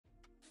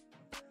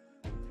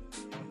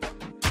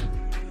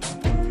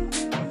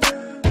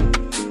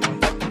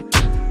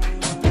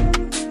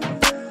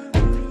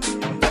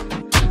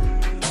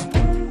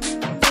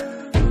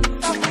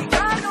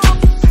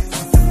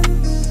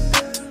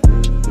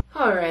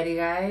Alrighty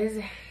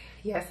guys,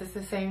 yes it's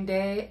the same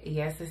day,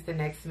 yes it's the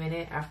next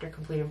minute after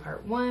completing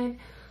part 1.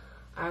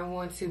 I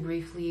want to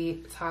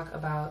briefly talk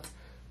about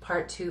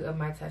part 2 of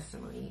my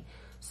testimony.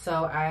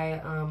 So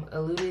I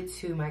alluded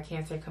to my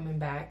cancer coming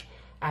back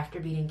after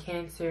beating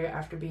cancer,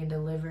 after being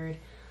delivered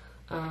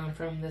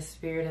from the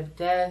spirit of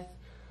death,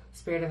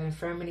 spirit of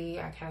infirmity.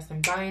 I cast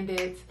and bind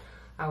it.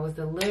 I was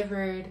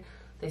delivered.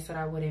 They said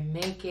I wouldn't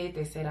make it.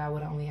 They said I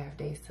would only have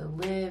days to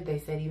live. They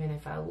said even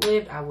if I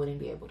lived, I wouldn't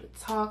be able to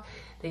talk.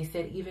 They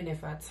said even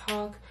if I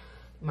talk,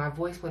 my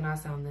voice would not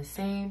sound the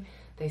same.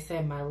 They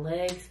said my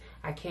legs,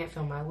 I can't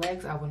feel my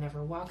legs. I will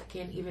never walk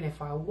again. Even if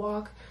I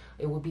walk,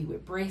 it will be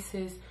with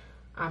braces.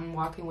 I'm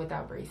walking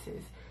without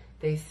braces.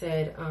 They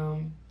said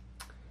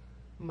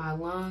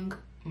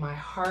my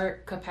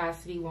heart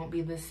capacity won't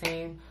be the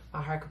same.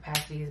 My heart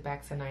capacity is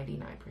back to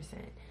 99%.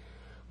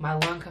 My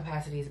lung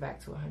capacity is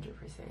back to 100%.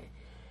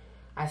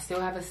 I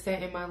still have a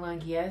stent in my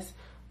lung, yes,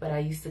 but I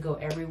used to go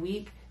every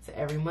week to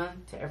every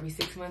month to every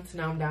 6 months.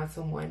 Now I'm down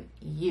to 1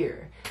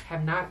 year.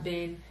 Have not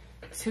been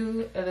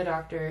to the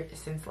doctor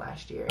since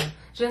last year.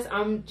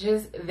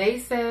 They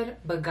said,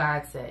 but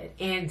God said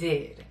and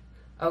did.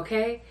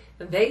 Okay?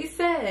 They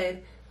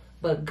said,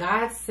 but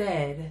God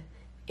said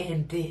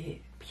and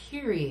did.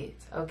 Period.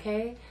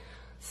 Okay?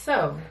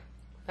 So,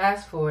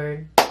 fast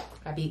forward,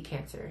 I beat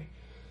cancer.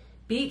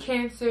 Beat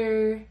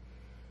cancer.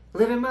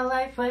 Living my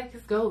life like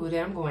it's gold.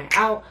 I'm going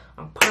out.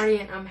 I'm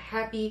partying. I'm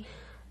happy.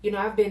 You know,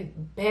 I've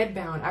been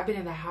bedbound. I've been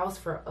in the house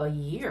for a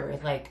year.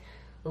 Like,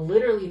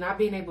 literally not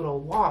being able to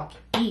walk,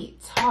 eat,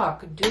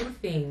 talk, do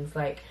things.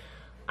 Like,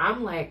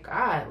 I'm like,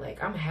 God,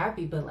 like, I'm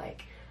happy, but,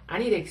 like, I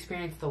need to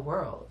experience the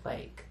world.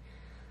 Like,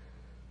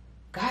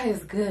 God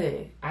is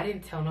good. I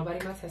didn't tell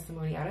nobody my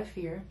testimony out of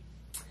fear.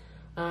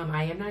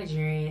 I am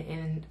Nigerian,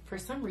 and for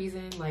some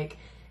reason, like,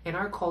 in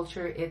our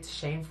culture, it's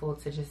shameful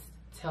to just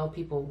tell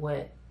people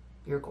what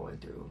you're going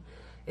through.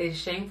 It's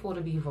shameful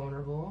to be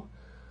vulnerable,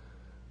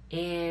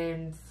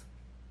 and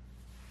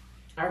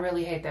I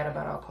really hate that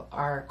about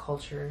our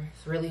culture.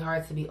 It's really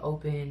hard to be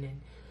open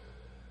and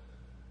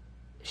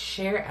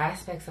share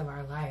aspects of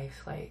our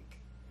life, like,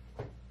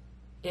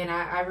 and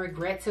I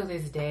regret to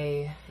this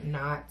day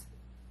not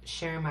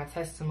sharing my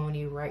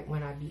testimony right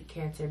when I beat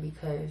cancer,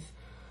 because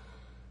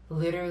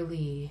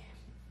literally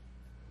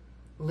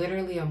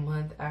a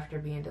month after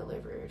being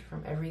delivered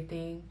from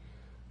everything,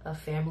 a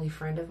family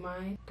friend of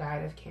mine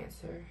died of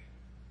cancer.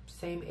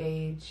 Same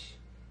age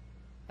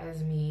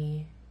as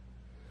me.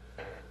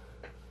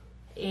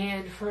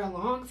 And for a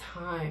long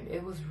time,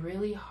 it was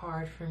really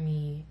hard for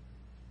me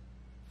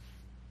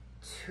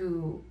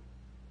to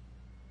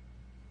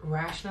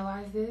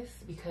rationalize this,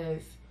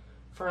 because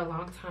for a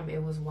long time,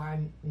 it was why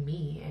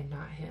me and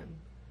not him?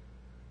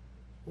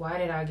 Why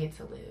did I get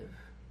to live?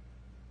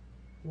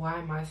 Why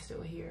am I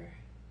still here?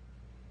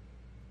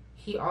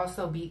 He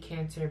also beat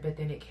cancer, but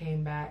then it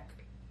came back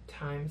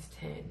times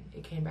 10.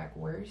 It came back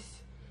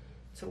worse,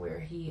 to where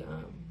he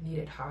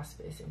needed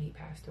hospice and he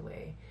passed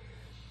away.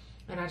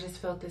 And I just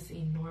felt this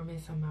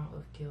enormous amount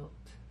of guilt.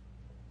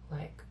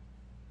 Like,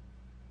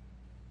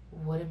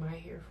 what am I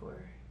here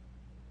for?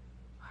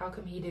 How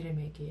come he didn't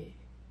make it?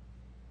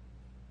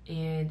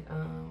 And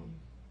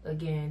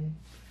again,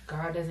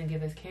 God doesn't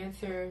give us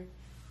cancer,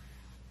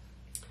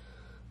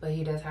 but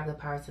he does have the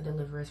power to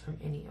deliver us from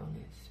any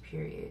illness,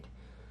 period.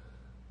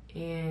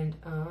 And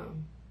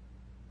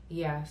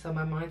yeah, so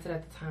my mindset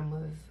at the time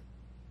was,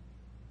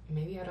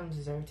 maybe I don't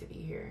deserve to be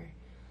here.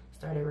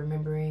 Started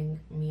remembering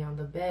me on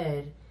the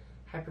bed,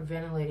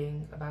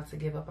 hyperventilating, about to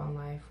give up on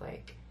life.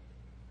 Like,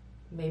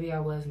 maybe I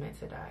was meant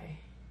to die.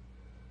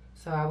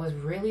 So I was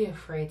really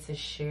afraid to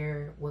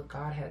share what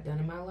God had done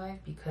in my life,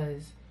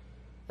 because,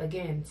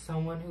 again,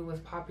 someone who was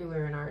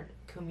popular in our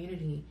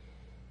community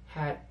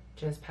had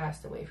just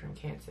passed away from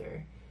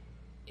cancer.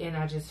 And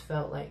I just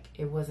felt like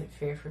it wasn't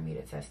fair for me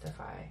to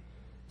testify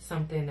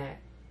something that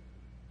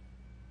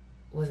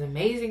was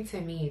amazing to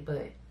me,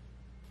 but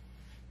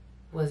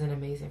wasn't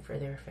amazing for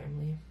their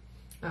family.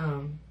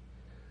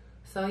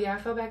 So yeah, I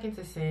fell back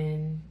into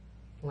sin,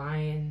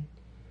 lying.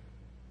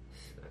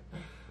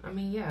 I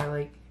mean, yeah,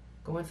 like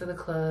going to the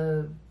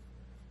club.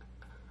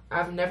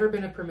 I've never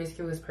been a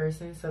promiscuous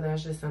person, so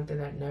that's just something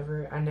that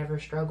I never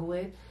struggle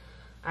with.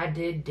 I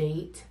did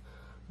date,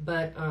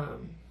 but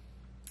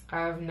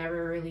I've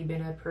never really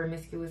been a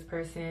promiscuous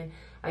person.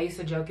 I used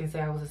to joke and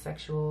say I was a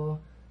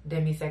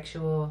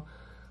demisexual,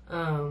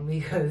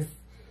 because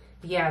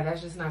yeah,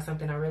 that's just not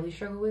something I really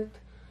struggle with.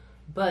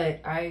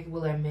 But I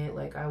will admit,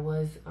 like, I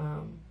was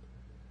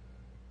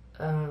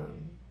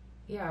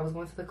yeah, I was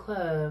going to the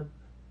club.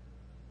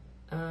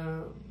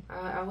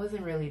 I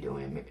wasn't really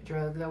doing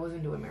drugs. I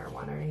wasn't doing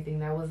marijuana or anything.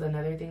 That was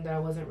another thing that I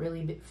wasn't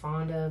really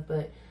fond of.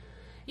 But,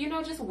 you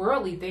know, just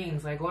worldly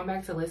things, like going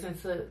back to listen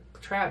to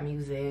trap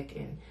music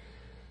and,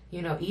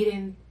 you know,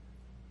 eating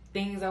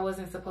things I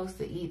wasn't supposed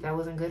to eat that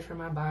wasn't good for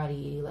my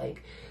body.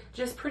 Like,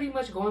 just pretty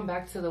much going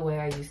back to the way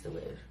I used to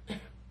live.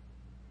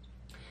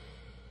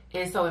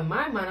 And so in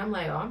my mind, I'm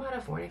like, oh, I'm not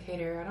a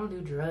fornicator. I don't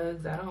do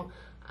drugs.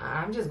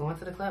 I'm just going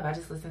to the club. I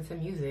just listen to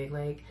music.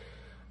 Like,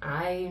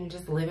 I'm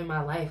just living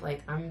my life.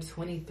 Like, I'm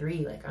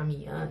 23. Like, I'm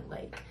young.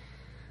 Like,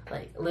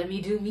 let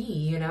me do me,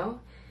 you know?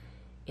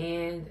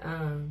 And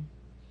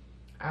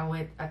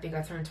I think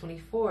I turned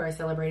 24. I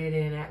celebrated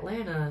it in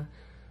Atlanta.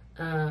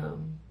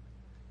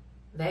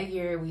 That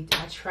year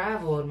I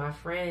traveled. My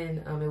friend,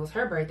 it was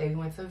her birthday. We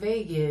went to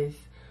Vegas,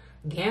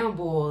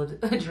 gambled,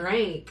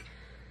 drank.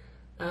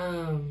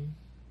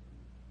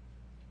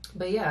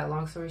 But yeah,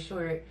 long story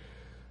short,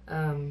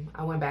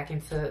 I went back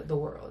into the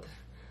world.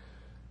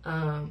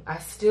 I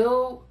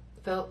still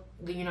felt,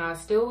 I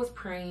still was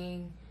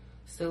praying,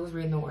 still was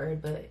reading the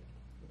word, but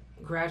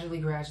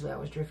gradually, I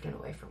was drifting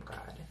away from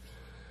God.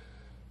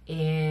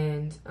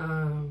 And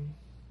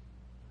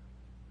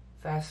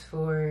fast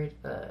forward,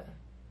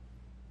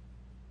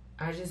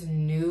 I just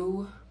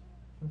knew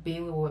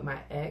being with my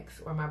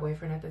ex or my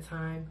boyfriend at the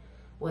time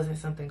wasn't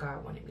something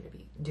God wanted me to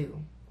do.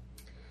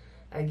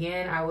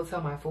 Again, I will tell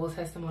my full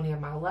testimony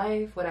of my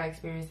life, what I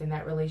experienced in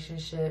that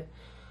relationship,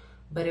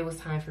 but it was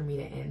time for me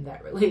to end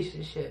that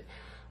relationship.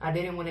 I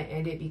didn't want to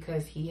end it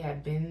because he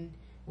had been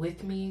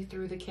with me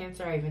through the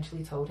cancer. I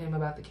eventually told him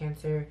about the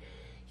cancer.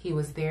 He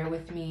was there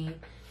with me.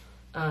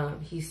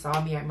 He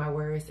saw me at my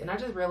worst, and I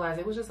just realized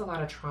it was just a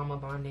lot of trauma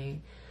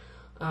bonding.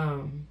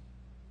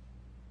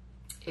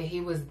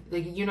 He was,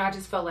 like, I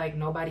just felt like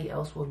nobody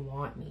else would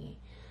want me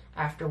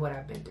after what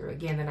I've been through.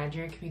 Again, the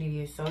Nigerian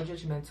community is so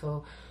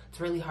judgmental. It's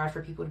really hard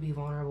for people to be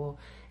vulnerable,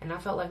 and I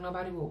felt like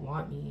nobody would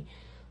want me.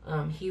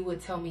 He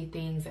would tell me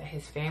things that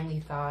his family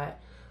thought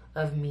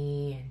of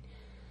me, and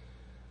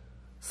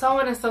so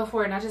on and so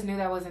forth. And I just knew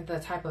that wasn't the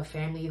type of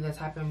family, the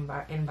type of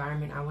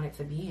environment I wanted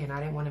to be in. I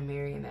didn't want to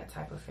marry in that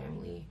type of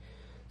family.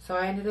 So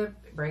I ended up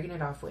breaking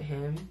it off with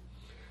him.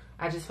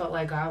 I just felt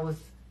like God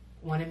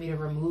wanted me to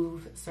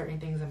remove certain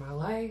things in my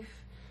life.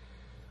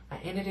 I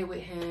ended it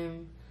with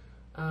him.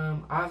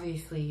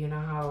 Obviously, you know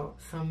how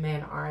some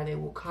men are. They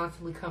will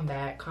constantly come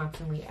back,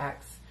 constantly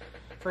ask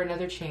for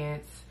another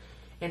chance.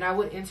 And I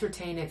would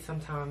entertain it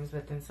sometimes,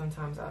 but then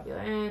sometimes I'll be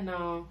like,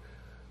 no,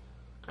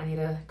 I need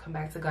to come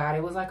back to God.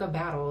 It was like a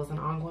battle. It was an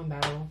ongoing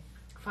battle.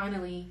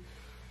 Finally,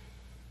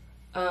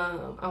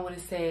 I want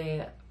to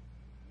say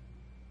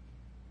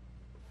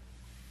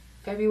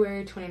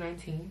February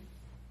 2019.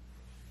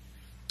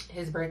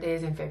 His birthday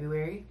is in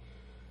February.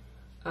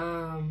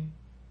 I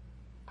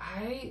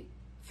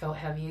felt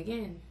heavy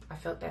again. I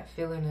felt that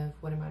feeling of,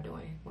 what am I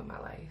doing with my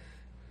life?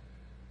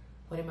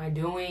 What am I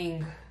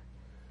doing?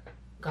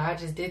 God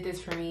just did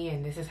this for me,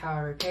 and this is how I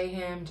repay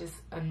him. Just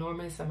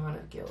enormous amount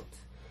of guilt.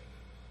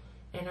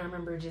 And I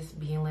remember just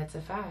being led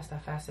to fast. I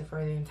fasted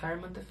for the entire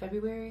month of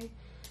February.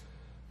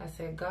 I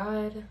said,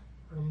 God,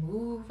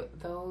 remove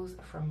those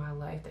from my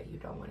life that you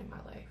don't want in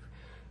my life.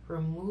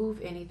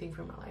 Remove anything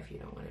from my life you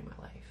don't want in my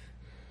life.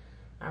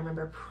 I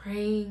remember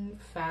praying,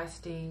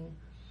 fasting.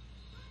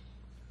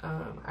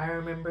 I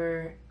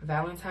remember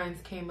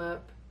Valentine's came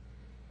up,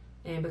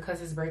 and because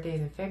his birthday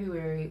is in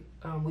February,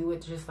 we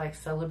would just like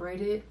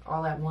celebrate it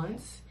all at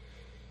once.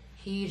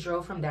 He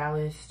drove from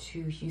Dallas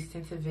to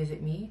Houston to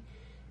visit me,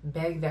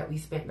 begged that we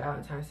spent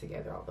Valentine's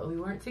together, although we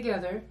weren't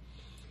together.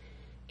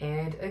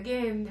 And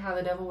again, how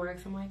the devil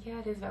works, I'm like, yeah,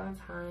 it is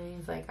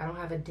Valentine's. Like, I don't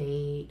have a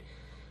date.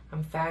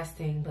 I'm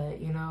fasting,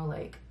 but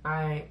like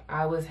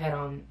I was head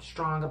on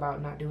strong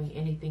about not doing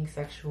anything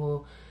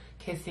sexual,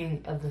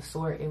 kissing of the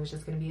sort. It was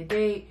just going to be a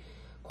date,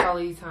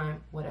 quality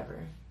time,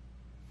 whatever.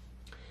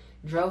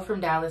 Drove from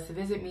Dallas to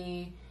visit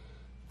me,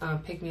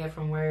 picked me up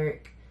from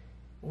work.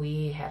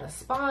 We had a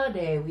spa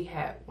day. We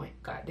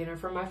got dinner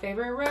from my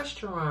favorite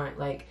restaurant.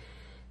 Like,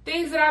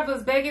 things that I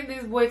was begging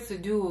this boy to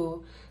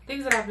do,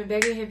 things that I've been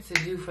begging him to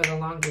do for the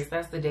longest.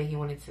 That's the day he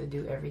wanted to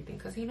do everything,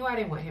 because he knew I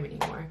didn't want him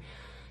anymore.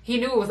 He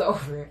knew it was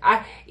over.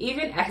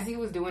 Even as he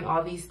was doing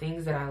all these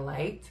things that I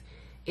liked,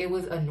 it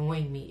was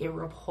annoying me. It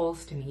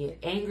repulsed me. It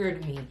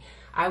angered me.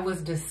 I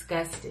was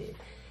disgusted.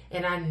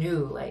 And I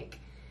knew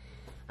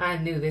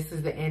this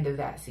is the end of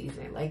that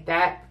season. Like,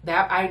 that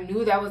I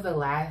knew that was the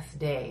last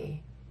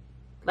day.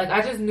 Like,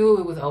 I just knew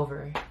it was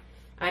over.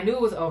 I knew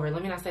it was over.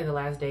 Let me not say the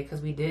last day,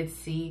 because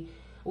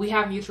we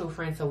have mutual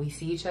friends, so we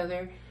see each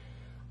other.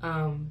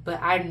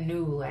 But I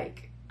knew,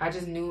 I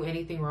just knew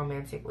anything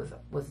romantic was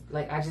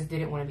like, I just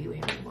didn't want to be with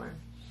him anymore.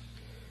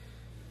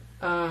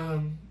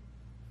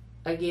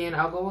 Again,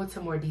 I'll go into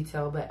more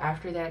detail, but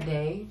after that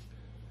day,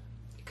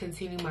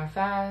 continue my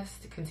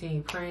fast,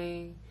 continue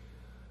praying.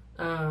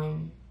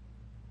 And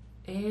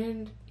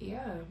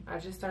yeah, I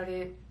just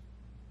started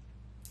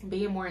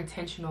being more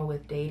intentional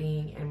with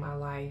dating in my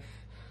life.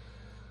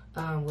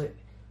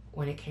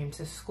 When it came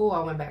to school,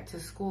 I went back to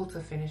school to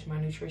finish my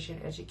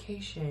nutrition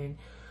education.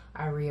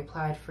 I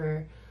reapplied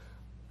for,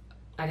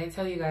 I didn't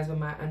tell you guys, but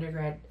my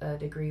undergrad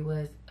degree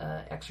was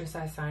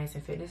exercise science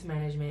and fitness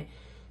management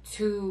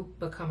to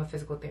become a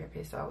physical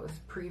therapist. So I was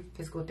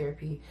pre-physical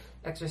therapy,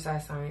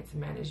 exercise science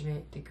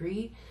management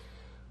degree.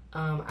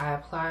 I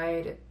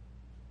applied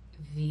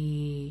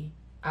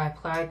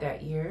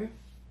that year.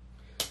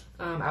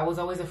 I was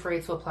always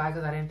afraid to apply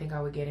because I didn't think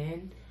I would get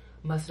in.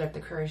 Mustered up the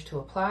courage to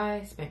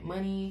apply, spent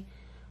money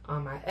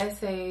on my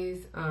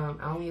essays. I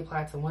only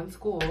applied to one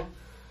school.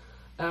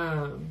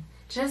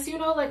 Just, you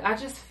know, like, I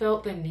just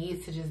felt the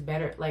need to just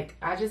better, like,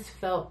 I just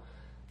felt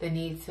the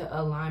need to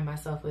align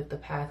myself with the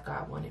path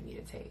God wanted me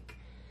to take.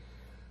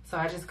 So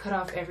I just cut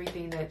off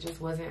everything that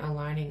just wasn't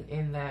aligning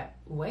in that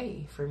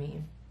way for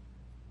me.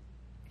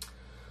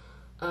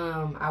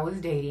 I was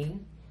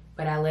dating,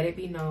 but I let it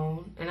be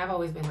known, and I've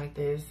always been like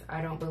this.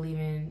 I don't believe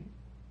in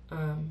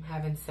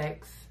having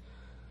sex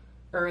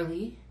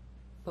early,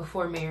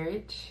 before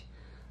marriage.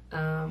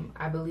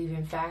 I believe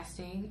in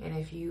fasting, and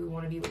if you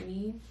want to be with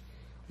me,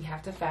 we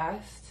have to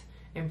fast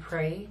and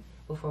pray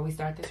before we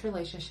start this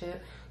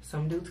relationship.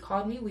 Some dudes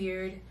called me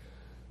weird.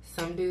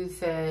 Some dudes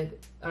said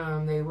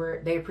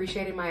they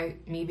appreciated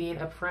me being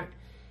upfront,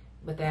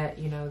 but that,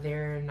 you know,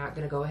 they're not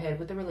gonna go ahead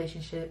with the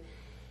relationship.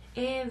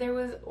 And there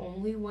was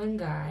only one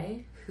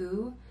guy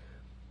who,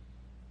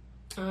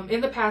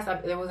 in the past,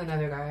 there was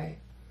another guy.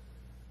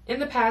 In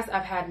the past,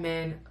 I've had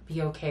men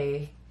be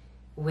okay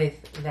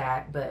with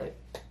that, but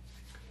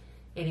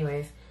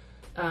anyways,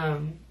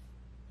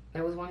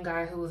 there was one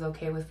guy who was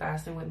okay with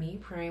fasting with me,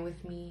 praying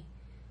with me,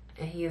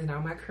 and he is now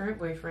my current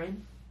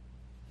boyfriend.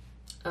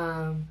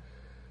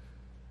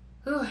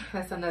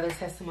 That's another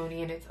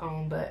testimony in its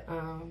own, but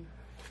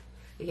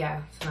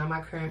yeah, so now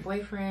my current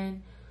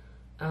boyfriend.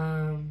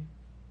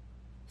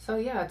 So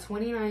yeah,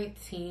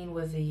 2019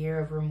 was the year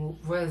of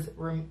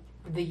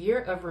the year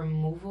of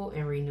removal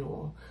and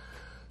renewal.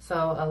 So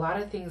a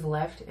lot of things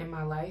left in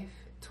my life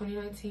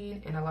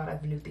 2019, and a lot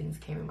of new things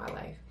came in my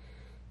life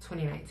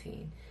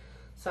 2019.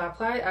 So I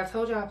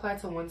told you I applied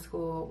to one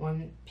school,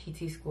 one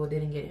PT school,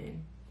 didn't get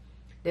in.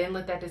 Didn't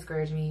let that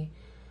discourage me.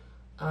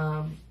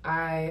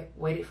 I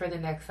waited for the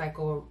next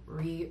cycle,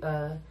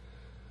 reworked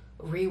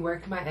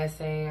my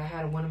essay. I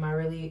had one of my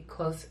really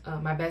close,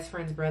 my best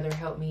friend's brother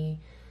helped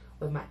me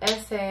with my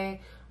essay.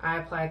 I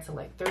applied to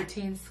like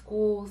 13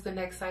 schools the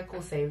next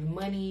cycle, saved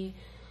money.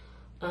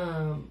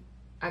 I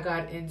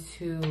got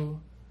into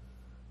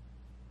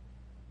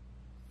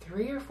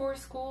 3 or 4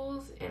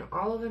 schools, and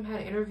all of them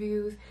had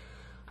interviews.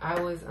 I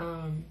was,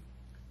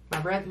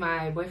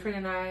 my boyfriend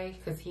and I,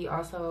 because he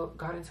also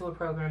got into a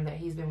program that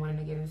he's been wanting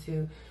to get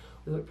into,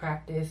 we would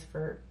practice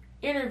for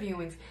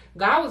interviewings.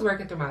 God was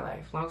working through my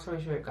life. Long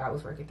story short, God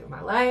was working through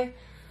my life.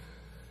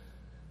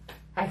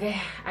 I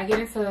get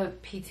into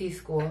PT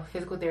school,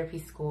 physical therapy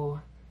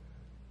school,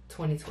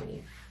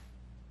 2020.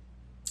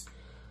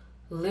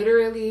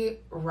 Literally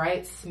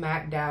right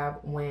smack dab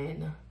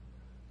when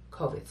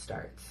COVID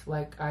starts.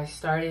 Like, I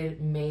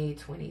started May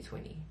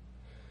 2020.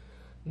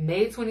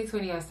 May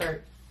 2020, I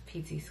start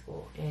PT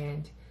school,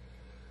 and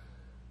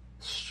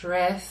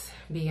stress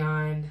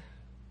beyond,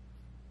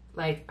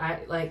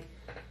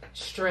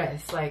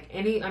 stress,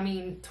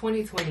 2020,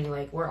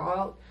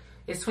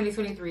 it's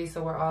 2023,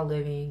 so we're all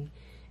living,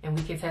 and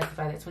we can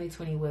testify that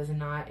 2020 was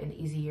not an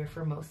easy year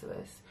for most of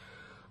us.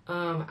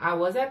 I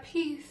was at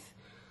peace.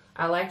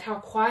 I liked how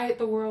quiet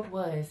the world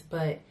was,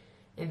 but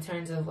in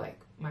terms of like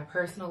my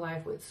personal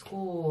life with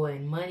school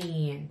and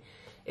money, and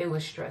it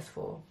was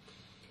stressful.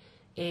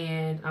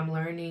 And I'm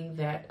learning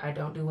that I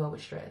don't do well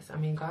with stress. I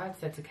mean, God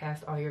said to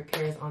cast all your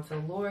cares onto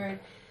the Lord.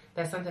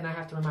 That's something I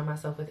have to remind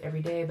myself with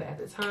every day. But at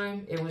the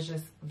time, it was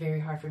just very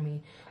hard for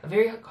me. A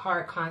very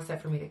hard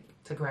concept for me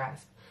to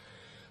grasp.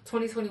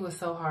 2020 was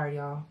so hard,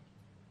 y'all.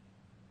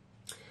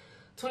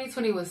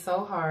 2020 was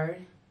so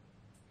hard.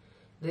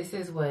 This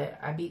is what,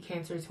 I beat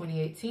cancer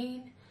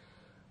 2018.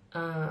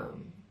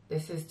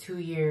 This is 2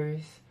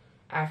 years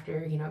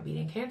after,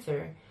 beating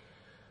cancer.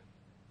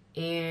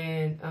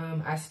 And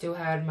I still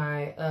had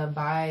my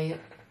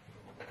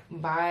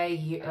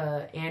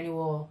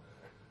annual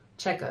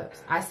checkups.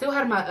 I still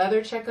had my other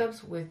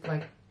checkups with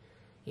my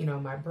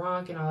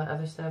bronch and all that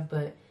other stuff,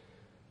 but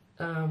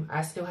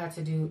I still had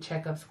to do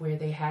checkups where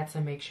they had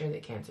to make sure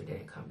that cancer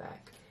didn't come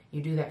back.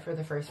 You do that for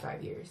the first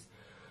 5 years.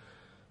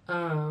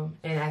 And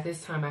at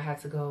this time I had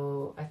to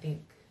go, I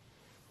think,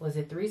 was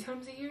it 3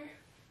 times a year?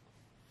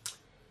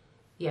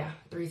 Yeah,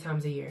 3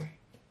 times a year.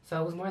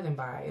 So it was more than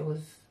bi, it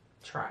was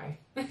try.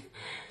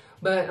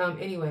 But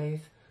anyways,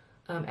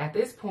 at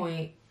this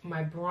point,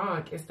 my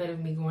bronch, instead of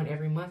me going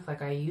every month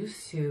like I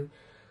used to,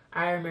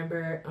 I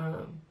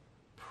remember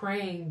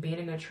praying, being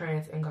in a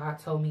trance, and God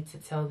told me to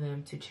tell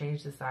them to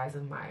change the size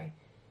of my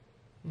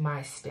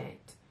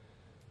stent.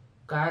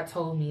 God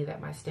told me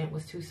that my stent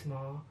was too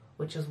small,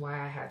 which is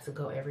why I had to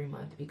go every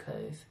month,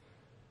 because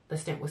the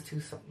stent was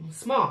too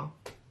small.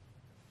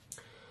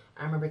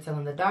 I remember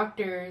telling the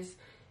doctors,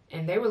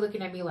 and they were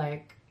looking at me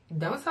like,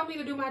 don't tell me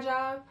to do my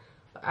job.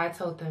 But I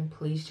told them,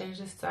 please change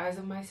the size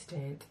of my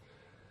stent.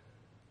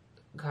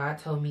 God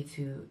told me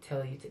to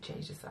tell you to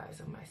change the size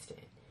of my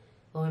stent.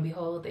 Lo and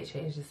behold, they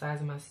changed the size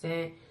of my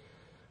stent.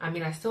 I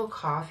mean, I still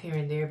cough here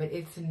and there, but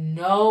it's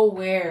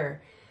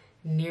nowhere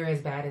near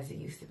as bad as it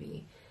used to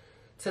be.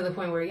 To the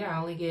point where, I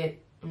only get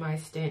my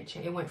stent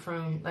changed. It went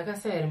from, like I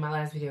said in my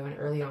last video and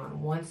early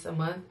on, once a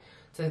month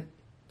to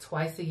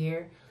twice a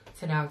year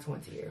to now it's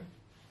once a year.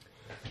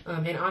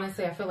 And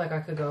honestly, I feel like I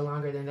could go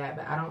longer than that,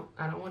 but I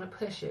don't want to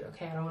push it,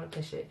 okay? I don't want to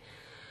push it.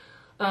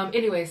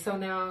 Anyway, so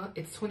now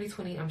it's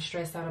 2020. I'm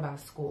stressed out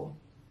about school.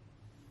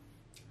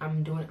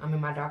 I'm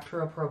in my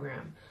doctoral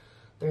program.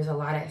 There's a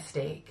lot at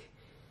stake.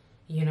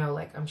 You know,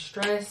 like I'm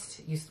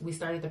stressed. We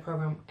started the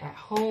program at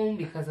home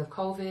because of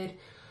COVID.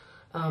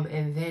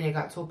 And then it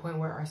got to a point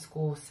where our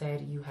school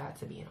said you had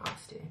to be in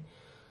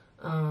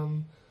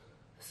Austin.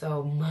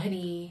 So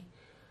money,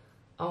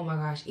 oh my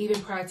gosh,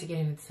 even prior to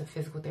getting into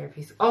physical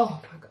therapy,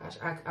 oh my gosh,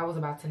 I was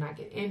about to not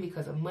get in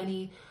because of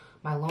money.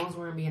 My loans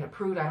weren't being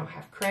approved. I don't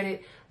have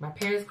credit. My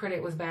parents'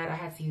 credit was bad. I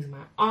had to use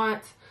my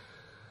aunt.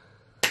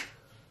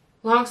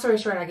 Long story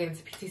short, I get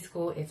into PT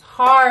school. It's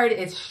hard.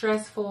 It's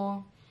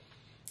stressful.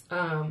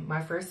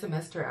 My first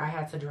semester, I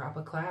had to drop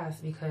a class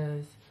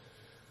because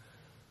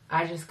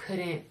I just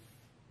couldn't.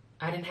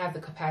 I didn't have the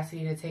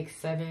capacity to take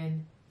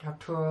 7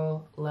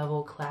 doctoral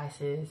level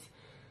classes,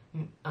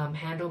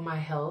 handle my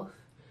health,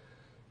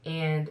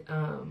 and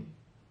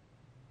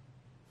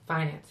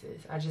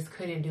finances. I just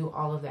couldn't do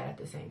all of that at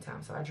the same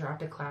time. So I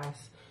dropped a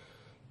class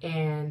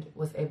and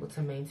was able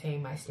to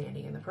maintain my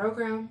standing in the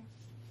program.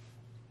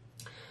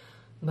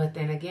 But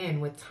then again,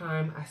 with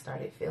time, I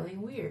started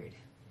feeling weird.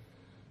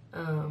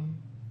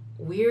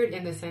 Weird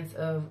in the sense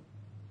of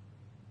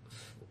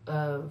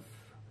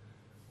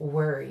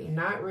worry.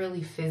 Not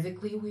really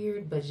physically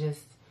weird, but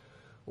just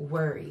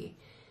worry.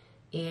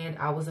 And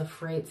I was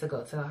afraid to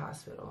go to the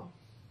hospital.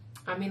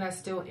 I mean, I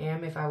still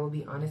am, if I will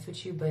be honest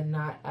with you, but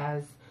not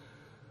as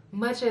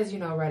much as, you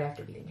know, right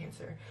after beating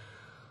cancer.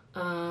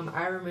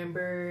 I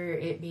remember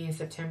it being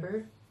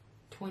September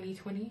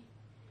 2020.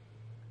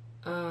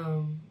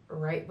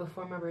 Right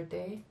before my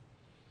birthday.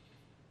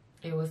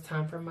 It was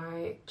time for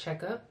my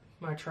checkup,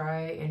 my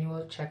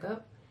tri-annual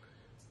checkup.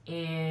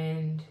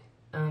 And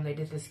they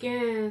did the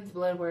scans,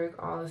 blood work,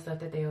 all the stuff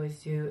that they always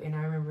do. And I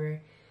remember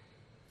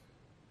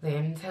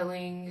them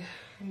telling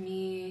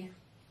me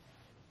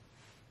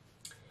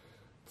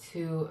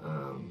to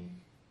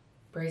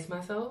brace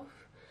myself.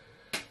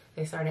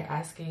 They started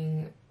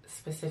asking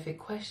specific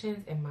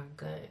questions, and my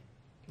gut,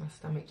 my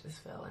stomach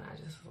just fell, and I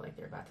just was like,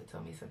 they're about to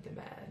tell me something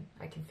bad.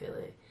 I can feel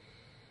it.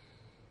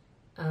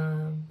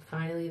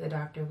 Finally, the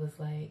doctor was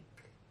like,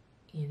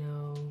 you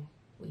know,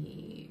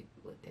 we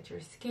looked at your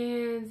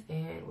scans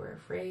and we're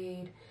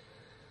afraid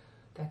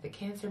that the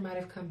cancer might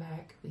have come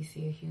back. We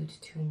see a huge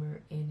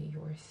tumor in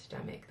your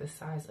stomach, the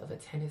size of a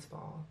tennis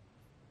ball.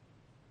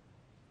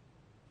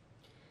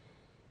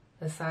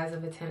 The size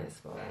of a tennis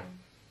ball.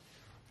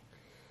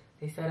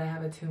 They said I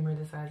have a tumor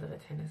the size of a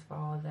tennis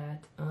ball,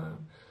 that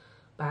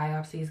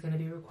biopsy is going to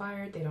be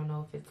required. They don't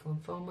know if it's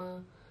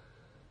lymphoma.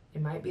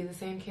 It might be the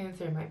same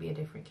cancer. It might be a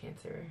different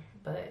cancer.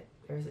 But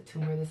there's a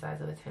tumor the size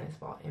of a tennis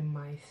ball in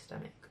my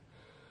stomach.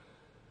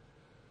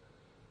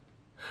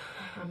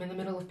 I'm in the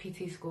middle of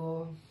PT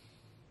school.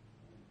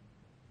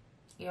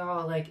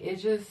 Y'all, like, it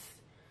just,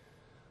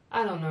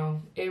 I don't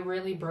know. It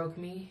really broke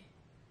me.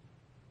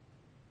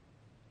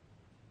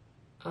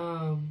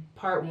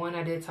 Part 1,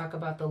 I did talk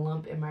about the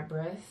lump in my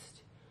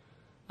breast.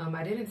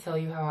 I didn't tell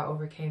you how I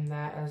overcame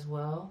that as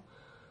well.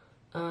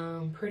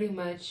 Pretty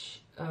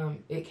much,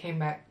 it came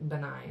back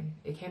benign.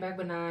 It came back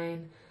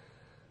benign.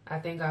 I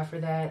thank God for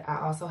that.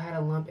 I also had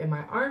a lump in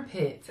my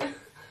armpit.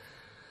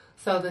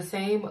 So the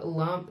same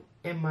lump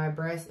in my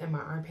breast and my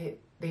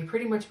armpit, they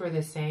pretty much were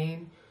the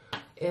same.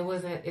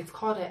 It's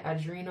called an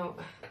adrenal.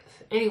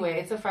 Anyway,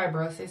 it's a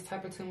fibrosis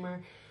type of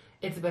tumor.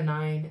 It's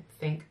benign,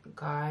 thank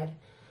God.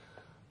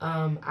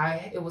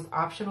 It was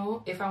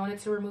optional if I wanted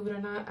to remove it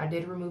or not. I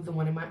did remove the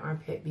one in my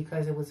armpit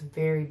because it was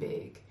very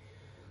big.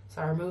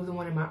 So I removed the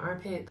one in my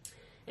armpit.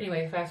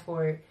 Anyway, fast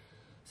forward.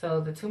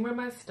 So the tumor in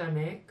my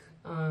stomach,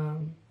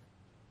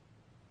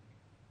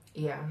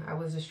 yeah, I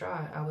was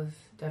distraught. I was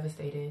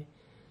devastated.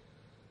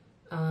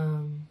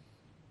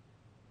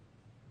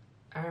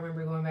 I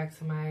remember going back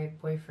to my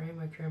boyfriend,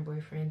 my current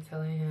boyfriend,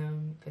 telling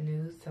him the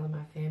news, telling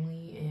my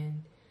family,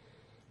 and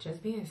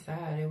just being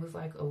sad. It was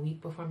like a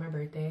week before my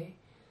birthday.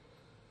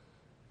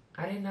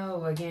 I didn't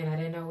know, again, I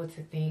didn't know what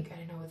to think. I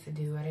didn't know what to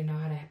do. I didn't know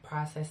how to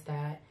process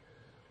that.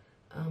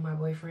 My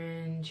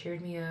boyfriend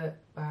cheered me up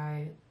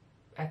by,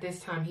 at this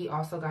time, he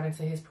also got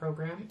into his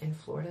program in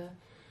Florida.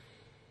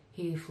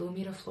 He flew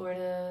me to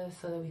Florida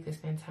so that we could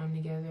spend time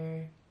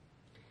together.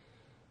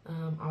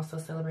 Also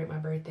celebrate my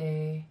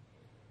birthday.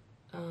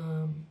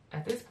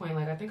 At this point,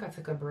 like, I think I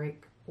took a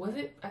break.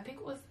 I think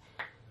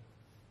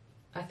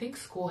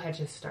school had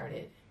just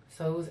started.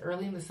 So it was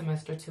early in the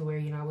semester to where,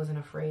 you know, I wasn't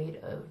afraid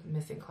of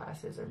missing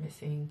classes or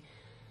missing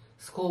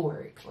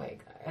schoolwork.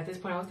 Like, at this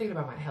point, I was thinking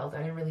about my health. I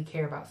didn't really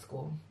care about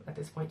school at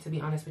this point, to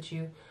be honest with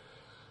you.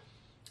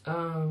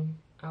 I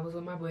was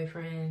with my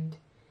boyfriend,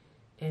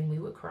 and we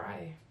would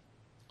cry.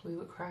 We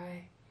would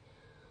cry.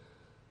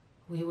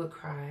 We would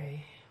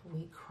cry.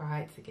 We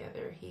cried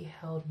together. He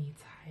held me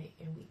tight,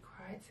 and we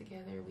cried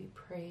together. We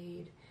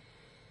prayed.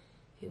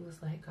 He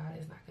was like, God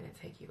is not going to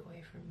take you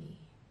away from me.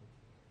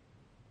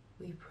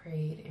 We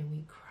prayed and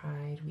we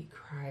cried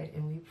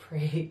and we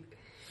prayed.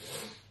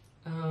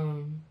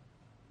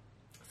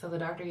 So the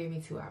doctor gave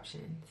me 2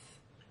 options.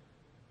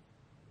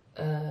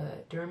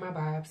 During my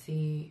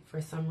biopsy,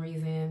 for some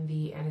reason,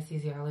 the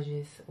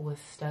anesthesiologist was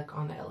stuck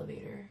on the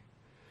elevator.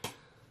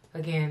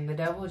 Again, the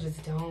devil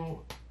just don't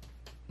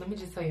let me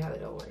just tell you how the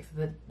dough works.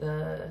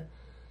 The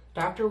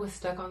doctor was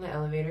stuck on the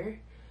elevator.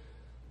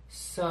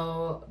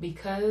 So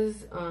because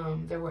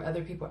there were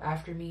other people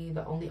after me,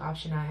 the only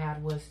option I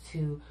had was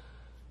to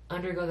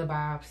undergo the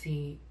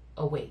biopsy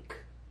awake.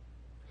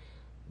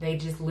 They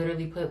just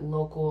literally put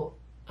local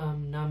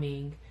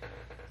numbing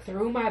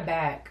through my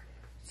back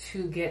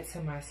to get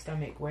to my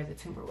stomach where the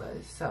tumor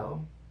was.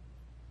 So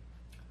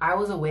I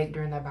was awake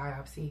during that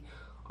biopsy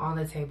on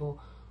the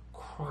table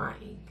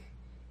crying.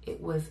 It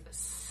was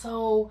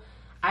so,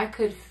 I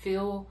could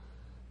feel,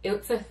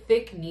 it's a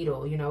thick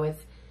needle, you know,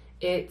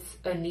 it's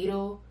a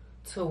needle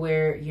to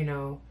where, you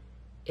know,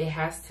 it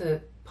has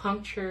to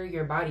puncture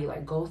your body,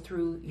 like go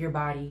through your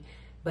body,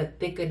 but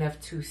thick enough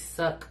to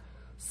suck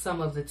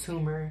some of the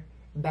tumor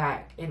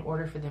back in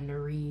order for them to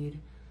read,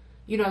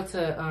 you know,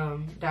 to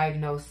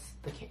diagnose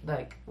the,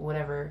 like,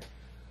 whatever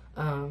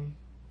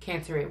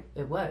cancer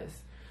it was.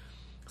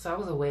 So I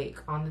was awake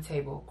on the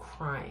table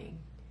crying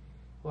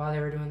while they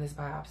were doing this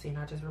biopsy, and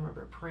I just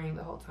remember praying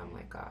the whole time,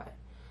 like, God,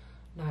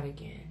 not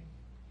again.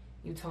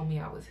 You told me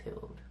I was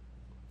healed.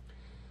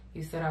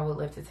 You said I would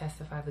live to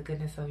testify the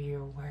goodness of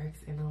your works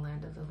in the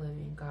land of the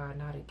living. God,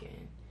 not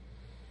again.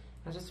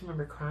 I just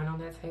remember crying on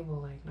that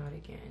table, like, not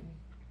again.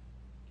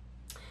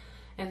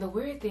 And the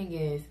weird thing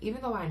is,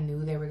 even though I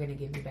knew they were going to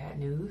give me bad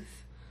news,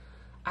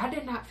 I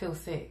did not feel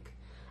sick.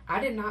 I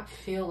did not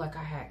feel like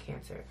I had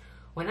cancer.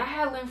 When I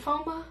had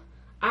lymphoma,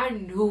 I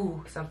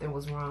knew something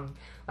was wrong.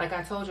 Like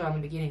I told y'all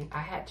in the beginning, I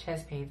had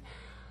chest pains.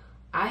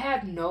 I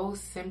had no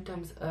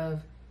symptoms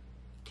of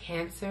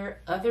cancer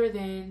other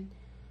than,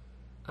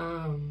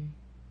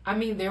 I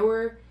mean, there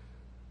were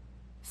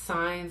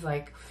signs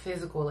like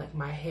physical, like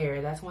my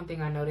hair. That's one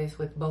thing I noticed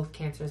with both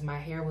cancers. My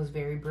hair was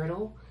very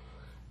brittle.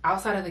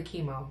 Outside of the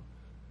chemo,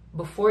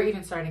 before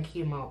even starting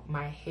chemo,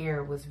 my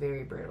hair was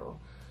very brittle.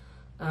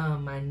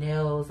 My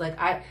nails, like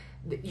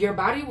your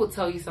body will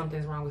tell you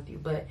something's wrong with you.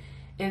 But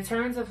in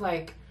terms of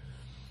like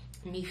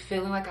me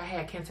feeling like I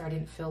had cancer, I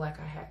didn't feel like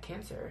I had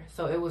cancer.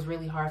 So it was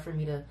really hard for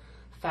me to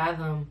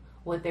fathom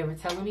what they were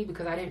telling me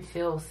because I didn't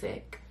feel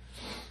sick.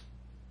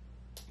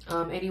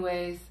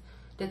 Anyways,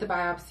 did the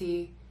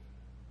biopsy.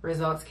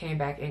 Results came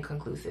back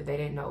inconclusive. They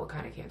didn't know what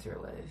kind of cancer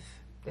it was.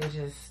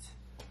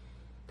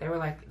 They were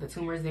like, the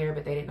tumor's there,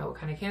 but they didn't know what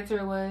kind of cancer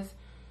it was.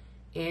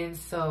 And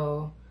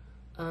so,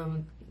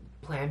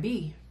 plan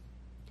B.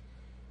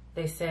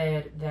 They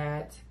said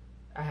that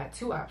I had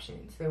two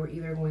options. They were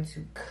either going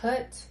to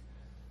cut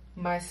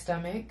my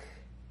stomach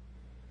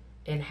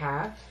in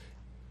half,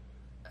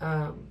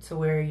 to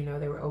where, you know,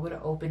 they were able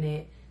to open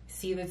it,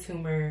 see the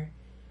tumor,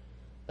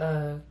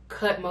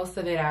 cut most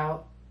of it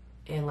out,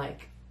 and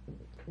like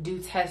do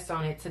tests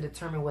on it to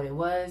determine what it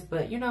was.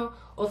 But, you know,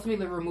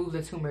 ultimately remove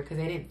the tumor because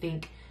they didn't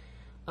think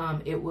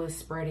it was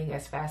spreading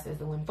as fast as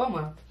the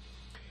lymphoma.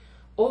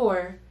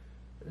 Or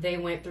they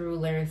went through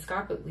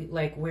laryngoscopically,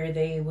 like where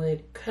they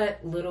would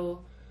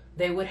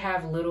they would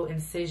have little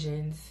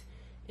incisions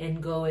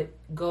and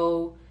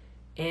go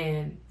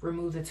and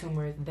remove the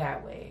tumor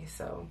that way.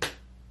 So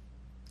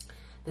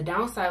the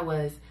downside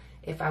was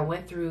if I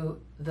went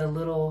through the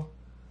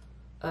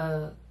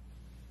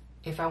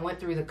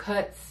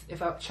cuts,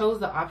 if I chose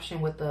the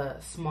option with the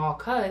small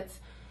cuts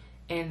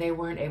and they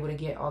weren't able to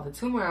get all the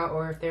tumor out,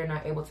 or if they're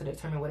not able to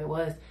determine what it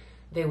was,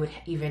 they would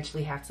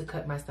eventually have to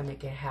cut my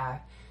stomach in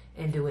half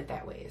and do it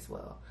that way as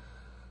well.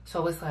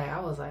 So it's like, I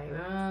was like,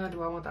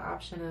 do I want the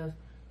option of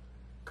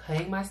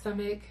cutting my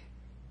stomach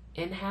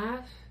in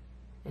half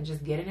and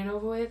just getting it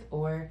over with?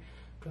 Or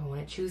do I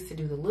want to choose to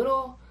do the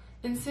little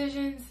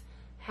incisions,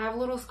 have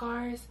little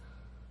scars,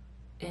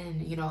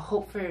 and, you know,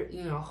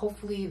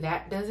 hopefully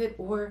that does it?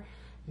 Or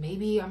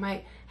maybe I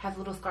might have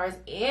little scars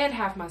and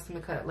have my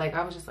stomach cut. Like,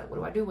 I was just like, what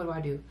do I do? What do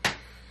I do?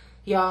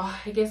 Y'all,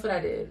 guess what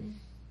I did?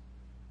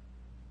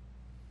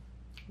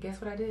 Guess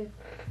what I did?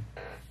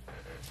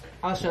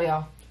 I'll show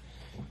y'all.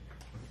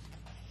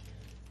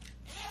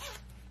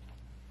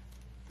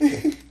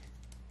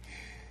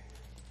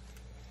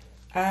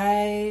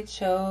 I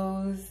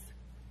chose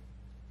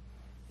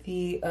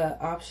the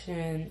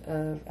option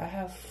of, I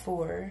have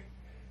 4.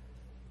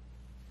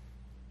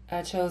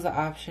 I chose the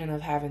option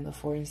of having the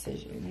 4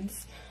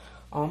 incisions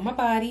on my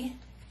body.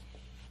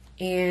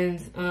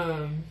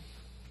 And,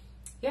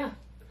 yeah.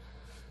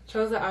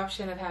 Chose the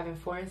option of having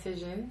 4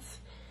 incisions.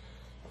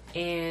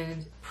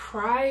 And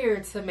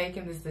prior to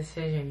making this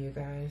decision, you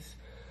guys,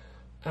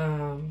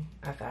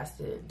 I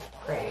fasted,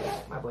 prayed.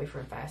 My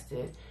boyfriend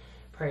fasted,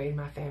 prayed.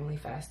 My family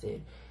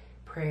fasted,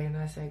 prayed. And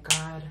I said,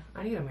 God,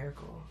 I need a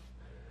miracle.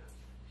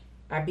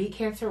 I beat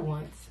cancer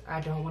once.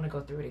 I don't want to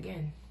go through it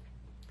again.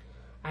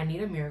 I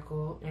need a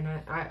miracle, and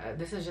I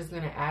this is just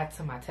going to add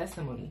to my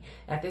testimony.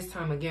 At this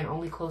time, again,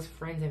 only close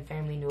friends and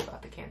family knew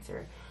about the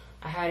cancer.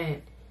 I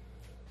hadn't,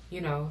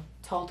 you know,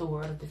 told the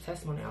world of the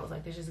testimony. I was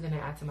like, this is going to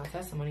add to my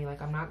testimony.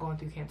 Like, I'm not going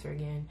through cancer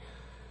again.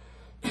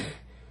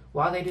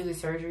 While they do the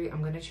surgery,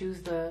 I'm going to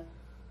choose the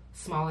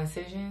small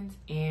incisions,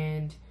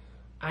 and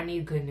I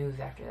need good news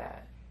after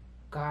that.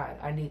 God,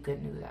 I need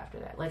good news after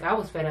that. Like, I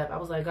was fed up. I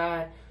was like,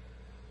 God,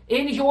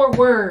 in your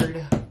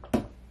word,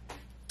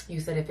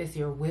 you said if it's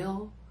your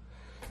will,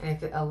 and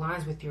if it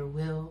aligns with your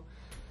will,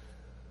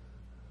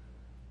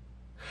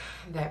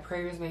 that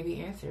prayers may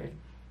be answered.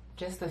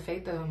 Just the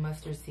faith of a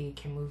mustard seed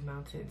can move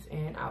mountains.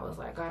 And I was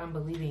like, God, I'm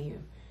believing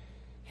you.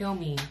 Heal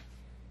me.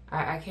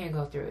 I can't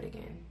go through it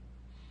again.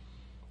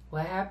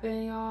 What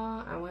happened,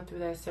 y'all? I went through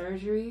that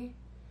surgery.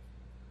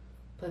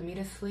 Put me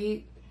to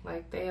sleep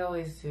like they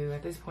always do.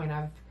 At this point,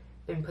 I've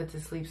been put to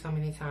sleep so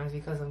many times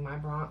because of my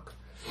bronch.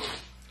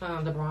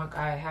 The bronch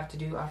I have to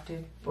do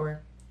often,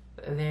 or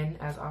then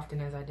as often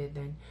as I did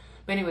then.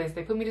 But anyways,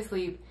 they put me to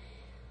sleep.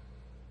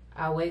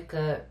 I wake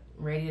up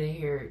ready to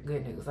hear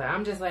good news. Like,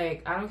 I'm just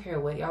like, I don't care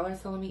what y'all are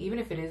telling me. Even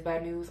if it is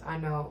bad news, I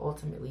know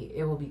ultimately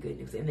it will be good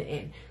news in the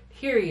end.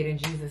 Period. In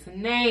Jesus'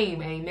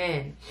 name.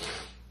 Amen.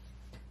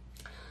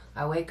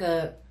 I wake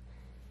up.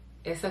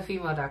 It's a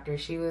female doctor.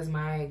 She was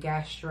my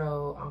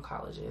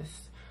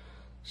gastro-oncologist.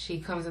 She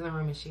comes in the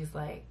room and she's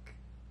like,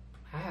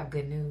 I have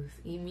good news.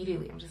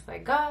 Immediately, I'm just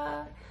like,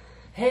 God,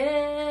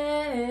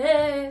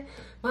 hey,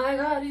 my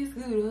God is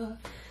good.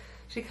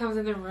 She comes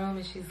in the room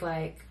and she's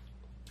like,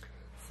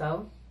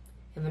 so,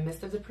 in the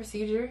midst of the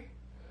procedure,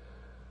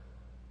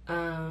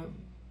 they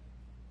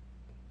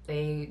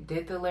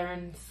did their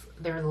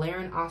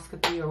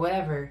laryngoscopy or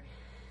whatever.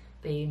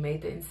 They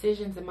made the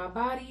incisions in my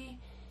body,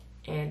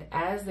 and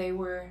as they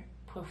were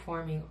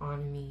performing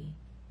on me,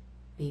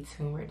 the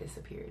tumor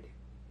disappeared.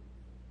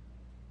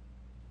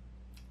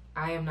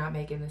 I am not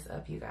making this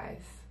up, you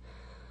guys.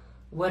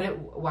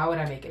 Why would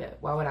I make it up?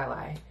 Why would I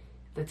lie?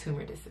 The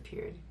tumor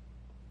disappeared.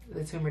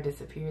 The tumor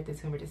disappeared. The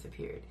tumor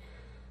disappeared.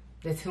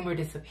 The tumor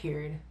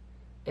disappeared.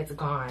 It's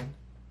gone.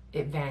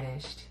 It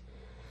vanished.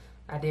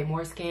 I did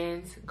more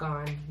scans.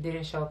 Gone.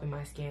 Didn't show up in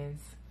my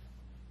scans.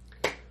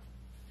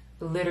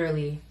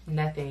 Literally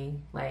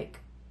nothing. Like,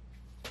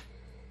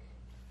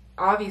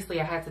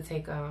 obviously I had to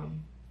take a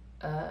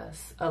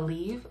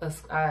leave.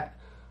 I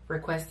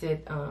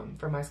requested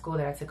for my school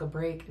that I took a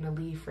break and a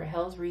leave for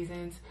health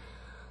reasons.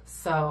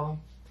 So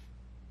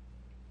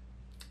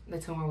the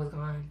tumor was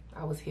gone.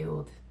 I was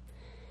healed.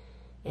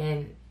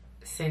 And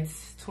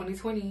since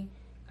 2020,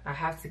 I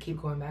have to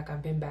keep going back.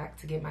 I've been back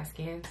to get my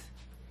scans.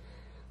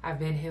 I've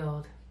been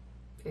healed.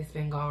 It's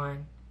been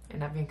gone.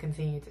 And I've been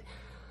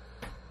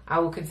I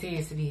will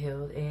continue to be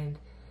healed. And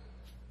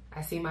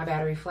I see my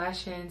battery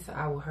flashing, so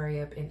I will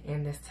hurry up and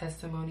end this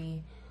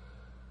testimony.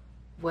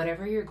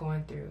 Whatever you're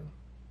going through,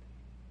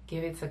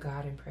 give it to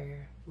God in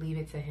prayer. Leave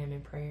it to Him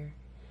in prayer.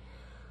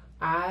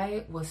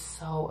 I was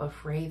so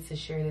afraid to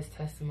share this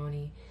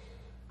testimony.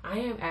 I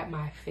am at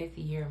my 5th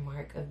year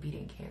mark of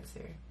beating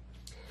cancer.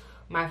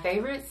 My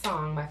favorite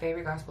song, my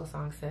favorite gospel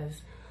song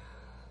says,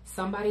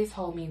 somebody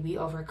told me we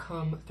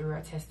overcome through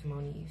our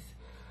testimonies.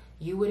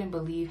 You wouldn't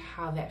believe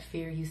how that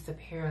fear used to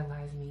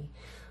paralyze me.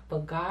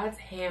 But God's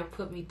hand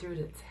put me through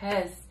the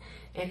test,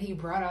 and He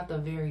brought out the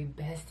very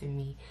best in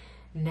me.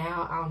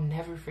 Now I'll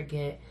never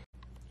forget.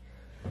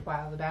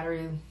 Wow, the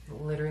battery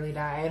literally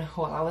died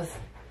while I was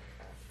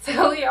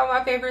telling y'all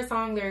my favorite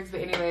song lyrics.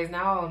 But anyways,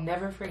 now I'll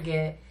never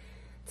forget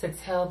to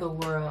tell the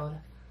world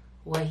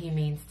what He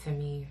means to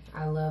me.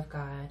 I love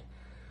God.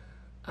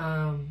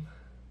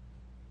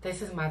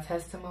 This is my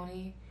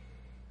testimony.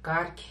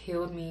 God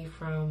healed me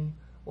from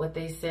what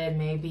they said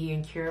may be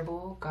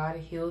incurable. God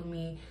healed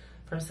me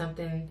from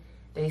something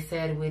they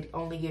said would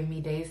only give me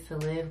days to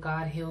live.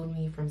 God healed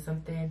me from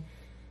something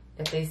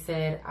that they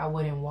said I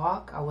wouldn't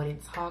walk, I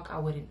wouldn't talk, I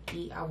wouldn't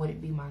eat, I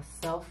wouldn't be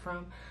myself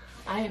from.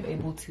 I am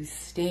able to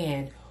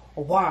stand,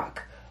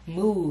 walk,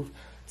 move,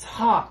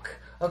 talk.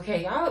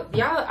 Okay,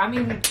 y'all, I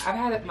mean, I've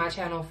had my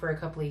channel for a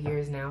couple of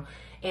years now.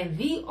 And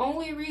the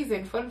only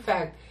reason, fun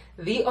fact,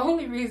 the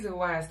only reason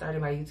why I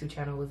started my YouTube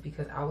channel was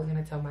because I was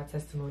going to tell my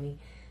testimony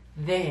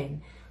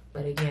then.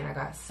 But again, I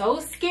got so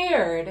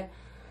scared.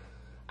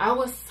 I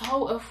was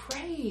so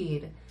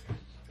afraid.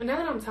 And now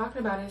that I'm talking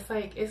about it, it's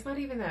like, it's not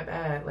even that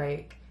bad.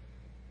 Like,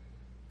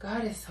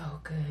 God is so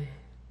good.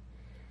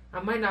 I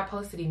might not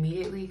post it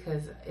immediately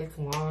because it's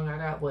long. I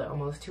got, what,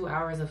 almost 2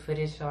 hours of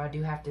footage. So I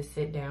do have to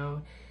sit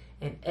down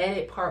and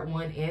edit part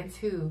 1 and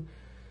 2.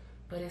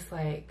 But it's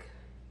like,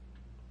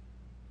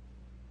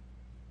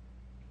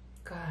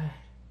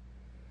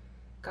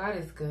 God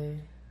is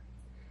good.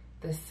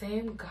 The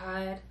same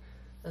God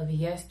of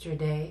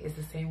yesterday is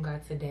the same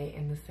God today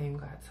and the same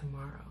God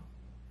tomorrow.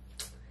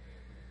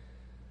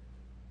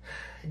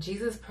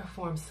 Jesus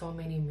performed so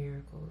many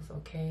miracles,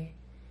 okay?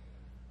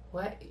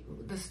 What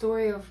the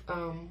story of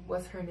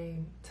what's her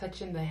name,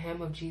 touching the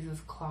hem of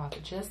Jesus' cloth,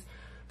 just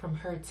from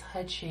her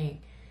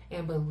touching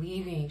and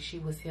believing she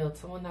was healed,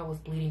 someone that was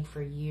bleeding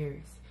for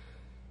years,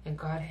 and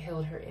God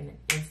healed her in an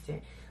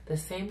instant. The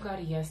same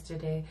God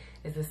yesterday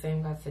is the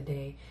same God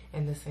today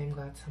and the same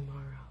God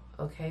tomorrow,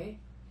 okay?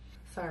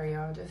 Sorry,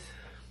 y'all,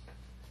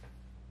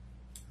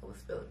 I was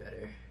feeling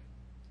better.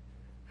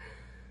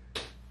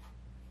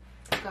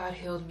 God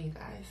healed me,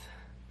 guys.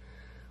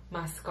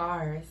 My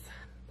scars.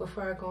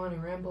 Before I go on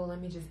and ramble,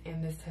 let me just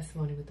end this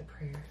testimony with a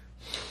prayer.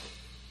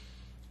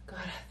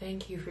 God, I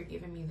thank you for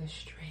giving me the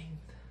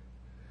strength.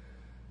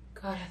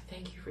 God, I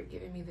thank you for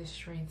giving me the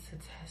strength to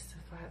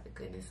testify the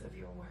goodness of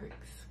your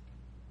works.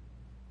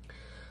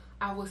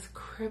 I was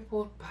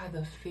crippled by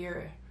the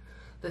fear,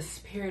 the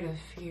spirit of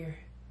fear.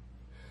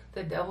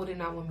 The devil did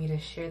not want me to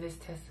share this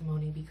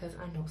testimony because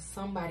I know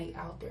somebody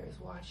out there is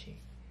watching.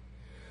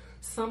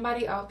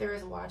 Somebody out there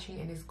is watching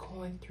and is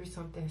going through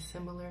something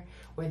similar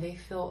where they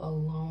feel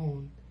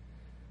alone.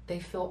 They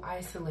feel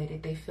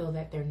isolated. They feel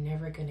that they're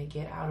never going to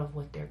get out of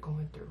what they're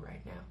going through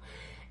right now.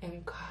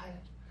 And God,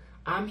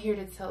 I'm here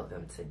to tell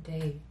them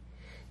today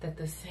that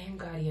the same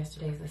God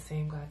yesterday is the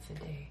same God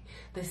today.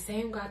 The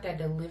same God that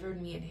delivered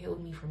me and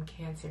healed me from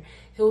cancer,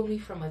 healed me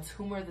from a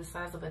tumor the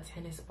size of a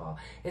tennis ball,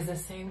 is the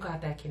same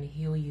God that can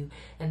heal you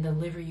and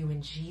deliver you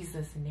in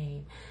Jesus'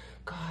 name.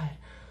 God,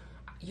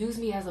 use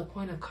me as a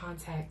point of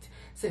contact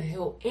to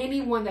heal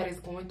anyone that is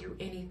going through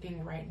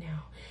anything right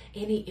now.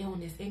 Any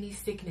illness, any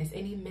sickness,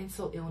 any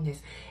mental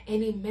illness,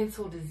 any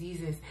mental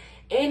diseases,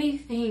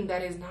 anything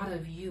that is not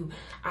of you.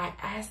 I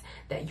ask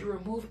that you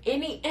remove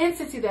any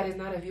entity that is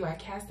not of you. I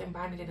cast and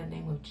bind it in the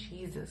name of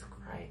Jesus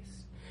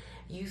Christ.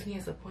 Use me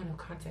as a point of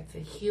contact to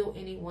heal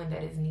anyone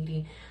that is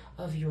needing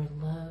of your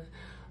love,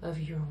 of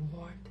your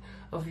warmth,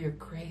 of your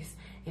grace,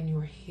 and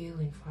your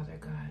healing, Father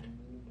God.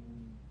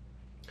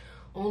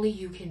 Only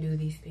you can do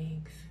these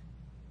things.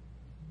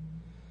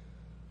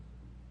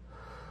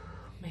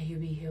 May you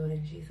be healed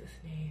in Jesus'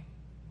 name.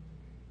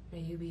 May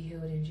you be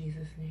healed in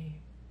Jesus' name.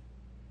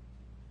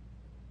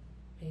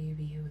 May you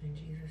be healed in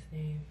Jesus'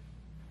 name.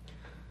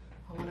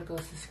 I want to go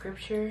to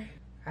scripture.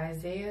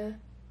 Isaiah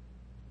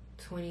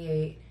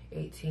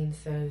 28:18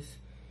 says,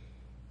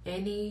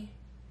 any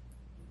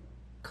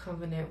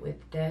covenant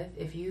with death,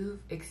 if you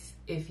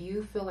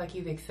feel like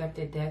you've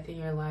accepted death in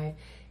your life,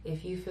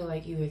 if you feel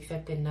like you've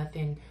accepted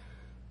nothing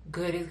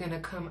good is going to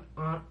come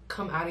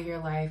out of your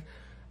life,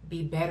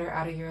 be better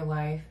out of your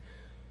life,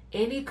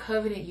 any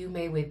covenant you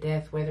made with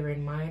death, whether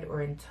in mind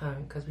or in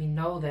tongue, because we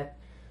know that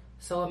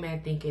so a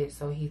man thinketh,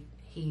 so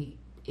he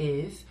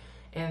is,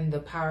 and the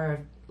power of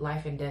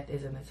life and death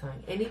is in the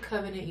tongue. Any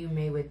covenant you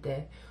made with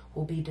death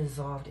will be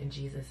dissolved in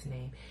Jesus'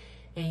 name.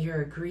 And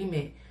your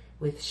agreement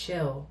with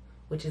Sheol,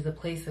 which is the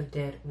place of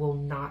death, will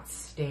not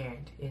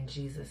stand in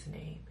Jesus'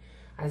 name.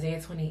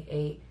 Isaiah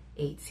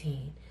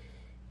 28:18.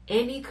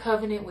 Any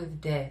covenant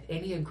with death,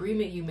 any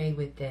agreement you made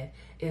with death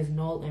is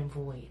null and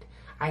void.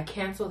 I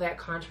cancel that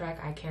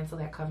contract. I cancel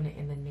that covenant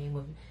in the name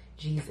of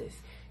Jesus.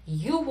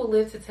 You will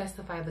live to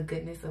testify the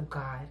goodness of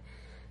God,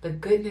 the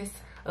goodness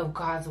of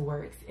God's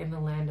works in the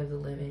land of the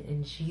living.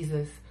 In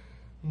Jesus'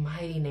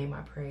 mighty name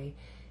I pray.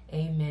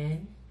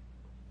 Amen.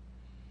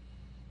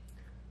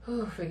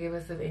 Forgive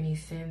us of any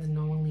sins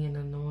knowingly and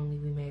unknowingly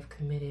we may have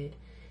committed,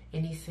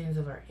 any sins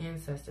of our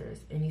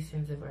ancestors, any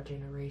sins of our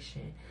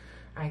generation.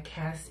 I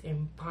cast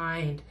and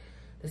bind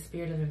the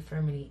spirit of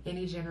infirmity,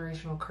 any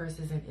generational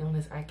curses and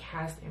illness. I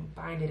cast and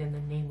bind it in the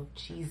name of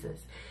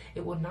Jesus.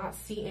 It will not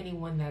see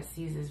anyone that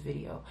sees this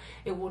video.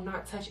 It will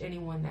not touch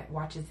anyone that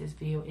watches this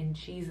video in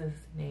Jesus'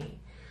 name.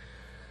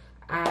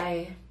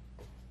 As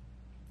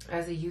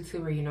a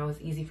YouTuber, you know,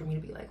 it's easy for me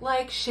to be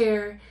like,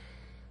 share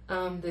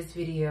this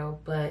video.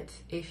 But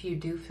if you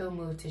do feel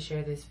moved to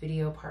share this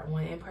video, part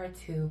 1 and part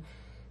 2,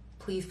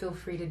 please feel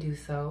free to do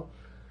so.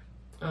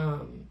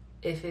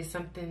 If it's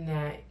something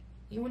that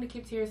you want to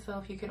keep to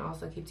yourself, you can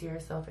also keep to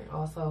yourself and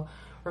also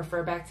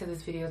refer back to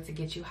this video to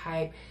get you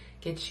hyped,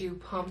 get you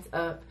pumped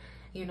up.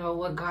 You know,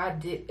 what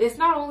God did. It's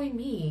not only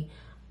me.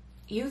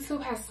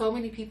 YouTube has so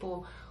many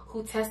people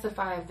who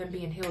testify of them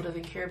being healed of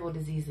incurable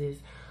diseases,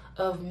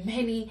 of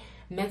many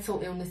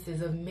mental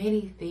illnesses, of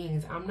many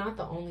things. I'm not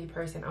the only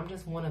person. I'm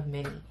just one of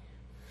many.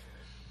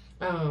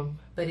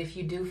 But if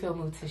you do feel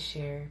moved to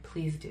share,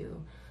 please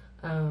do.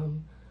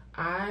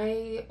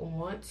 I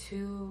want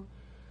to...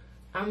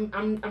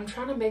 I'm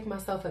trying to make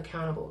myself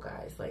accountable,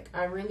 guys. Like,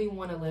 I really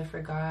want to live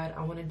for God.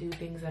 I want to do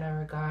things that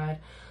are God.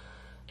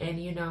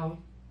 And, you know,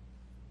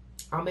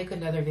 I'll make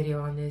another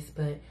video on this,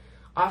 but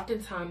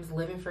oftentimes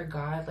living for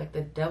God, like,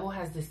 the devil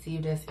has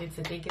deceived us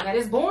into thinking that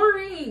it's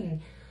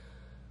boring.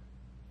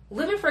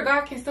 Living for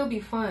God can still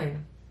be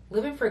fun.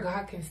 Living for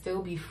God can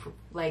still be,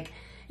 like,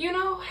 you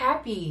know,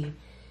 happy.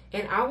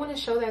 And I want to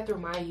show that through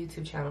my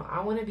YouTube channel. I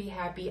want to be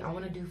happy. I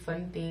want to do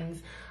fun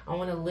things. I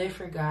want to live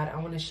for God. I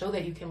want to show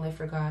that you can live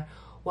for God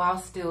while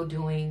still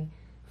doing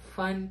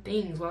fun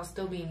things, while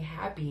still being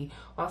happy,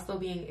 while still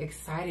being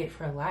excited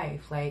for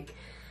life. Like,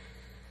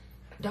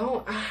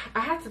 I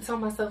have to tell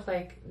myself,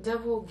 like,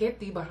 devil, get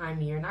thee behind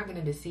me. You're not going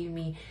to deceive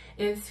me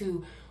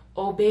into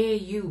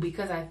obeying you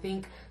because I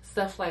think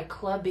stuff like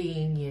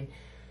clubbing and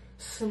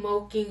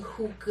smoking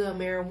hookah,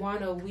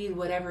 marijuana, weed,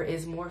 whatever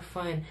is more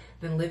fun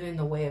than living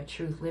the way of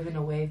truth, living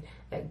the way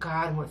that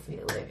God wants me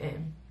to live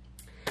in.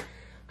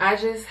 I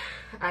just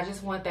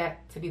want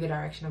that to be the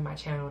direction of my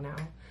channel now.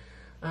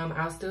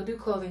 I'll still do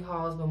clothing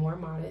hauls, but more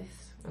modest,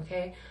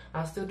 okay?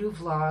 I'll still do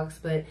vlogs,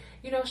 but,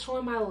 you know,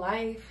 showing my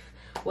life,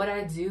 what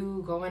I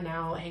do, going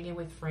out, hanging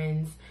with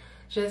friends.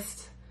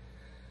 Just,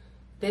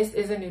 this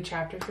is a new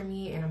chapter for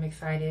me, and I'm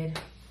excited.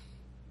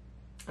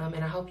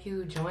 And I hope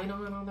you join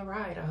on the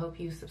ride. I hope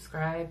you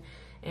subscribe,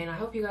 and I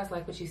hope you guys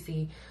like what you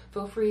see.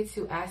 Feel free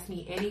to ask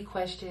me any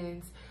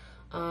questions.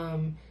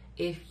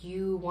 If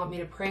you want me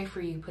to pray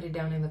for you, put it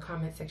down in the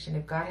comment section.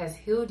 If God has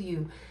healed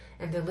you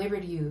and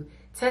delivered you,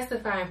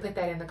 testify and put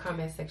that in the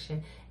comment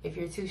section. If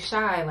you're too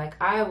shy like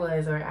I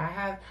was, or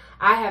I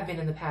have been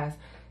in the past,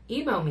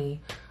 email me.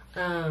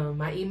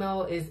 My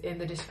email is in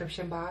the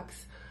description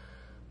box.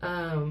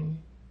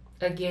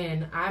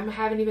 Again, I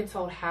haven't even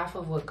told half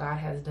of what God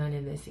has done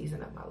in this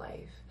season of my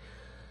life.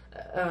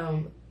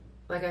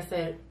 Like I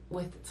said,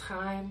 with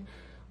time,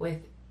 with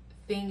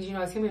things, you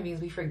know, as human beings,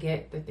 we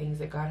forget the things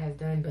that God has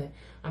done, but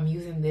I'm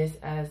using this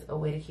as a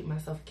way to keep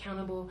myself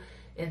accountable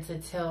and to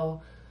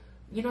tell,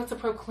 you know, to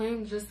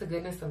proclaim just the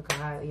goodness of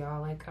God,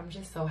 y'all. Like, I'm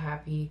just so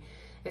happy.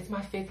 It's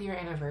my 5th year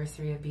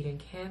anniversary of beating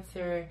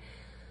cancer.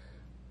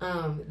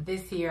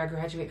 This year I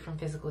graduate from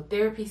physical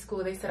therapy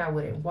school. They said I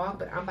wouldn't walk,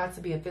 but I'm about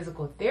to be a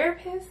physical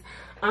therapist.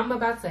 I'm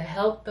about to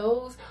help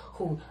those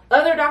who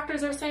other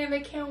doctors are saying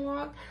they can't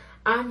walk.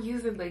 I'm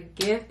using the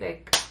gift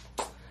that,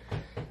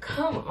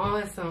 come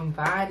on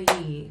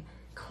somebody.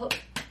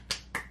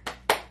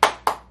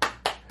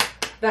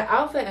 The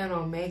Alpha and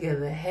Omega,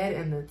 the head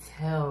and the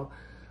tail.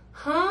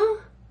 Huh?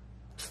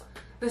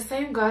 The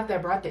same God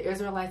that brought the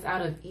Israelites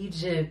out of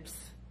Egypt.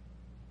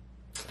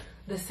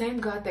 The same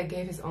God that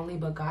gave his only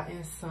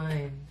begotten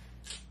son.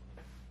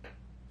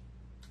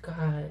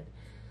 God,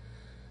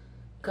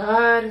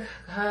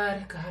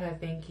 I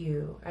thank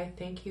you. I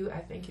thank you. I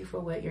thank you for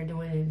what you're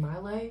doing in my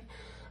life.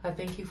 I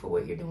thank you for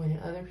what you're doing in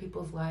other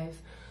people's lives.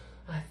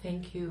 I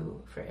thank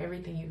you for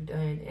everything you've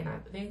done. And I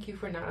thank you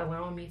for not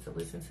allowing me to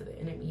listen to the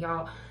enemy.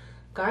 Y'all,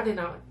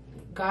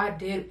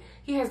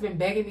 he has been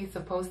begging me to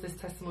post this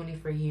testimony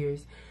for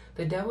years.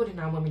 The devil did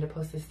not want me to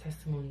post this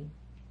testimony.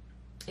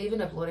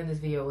 Even uploading this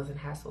video wasn't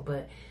hassle,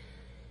 but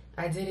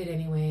I did it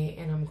anyway,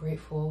 and I'm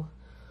grateful.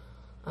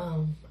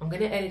 I'm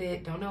gonna edit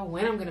it. Don't know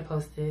when I'm gonna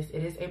post this.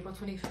 It is April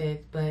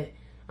 25th, but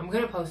I'm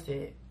gonna post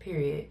it,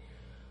 period.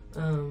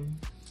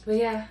 But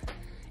yeah,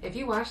 if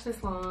you watch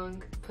this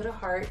long, put a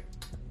heart.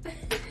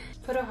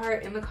 Put a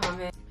heart in the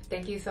comment.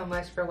 Thank you so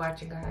much for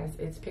watching, guys.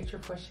 It's Picture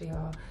Portia,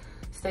 y'all.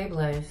 Stay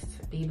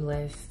blessed. Be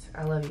blessed.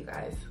 I love you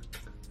guys.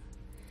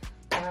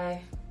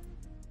 Bye.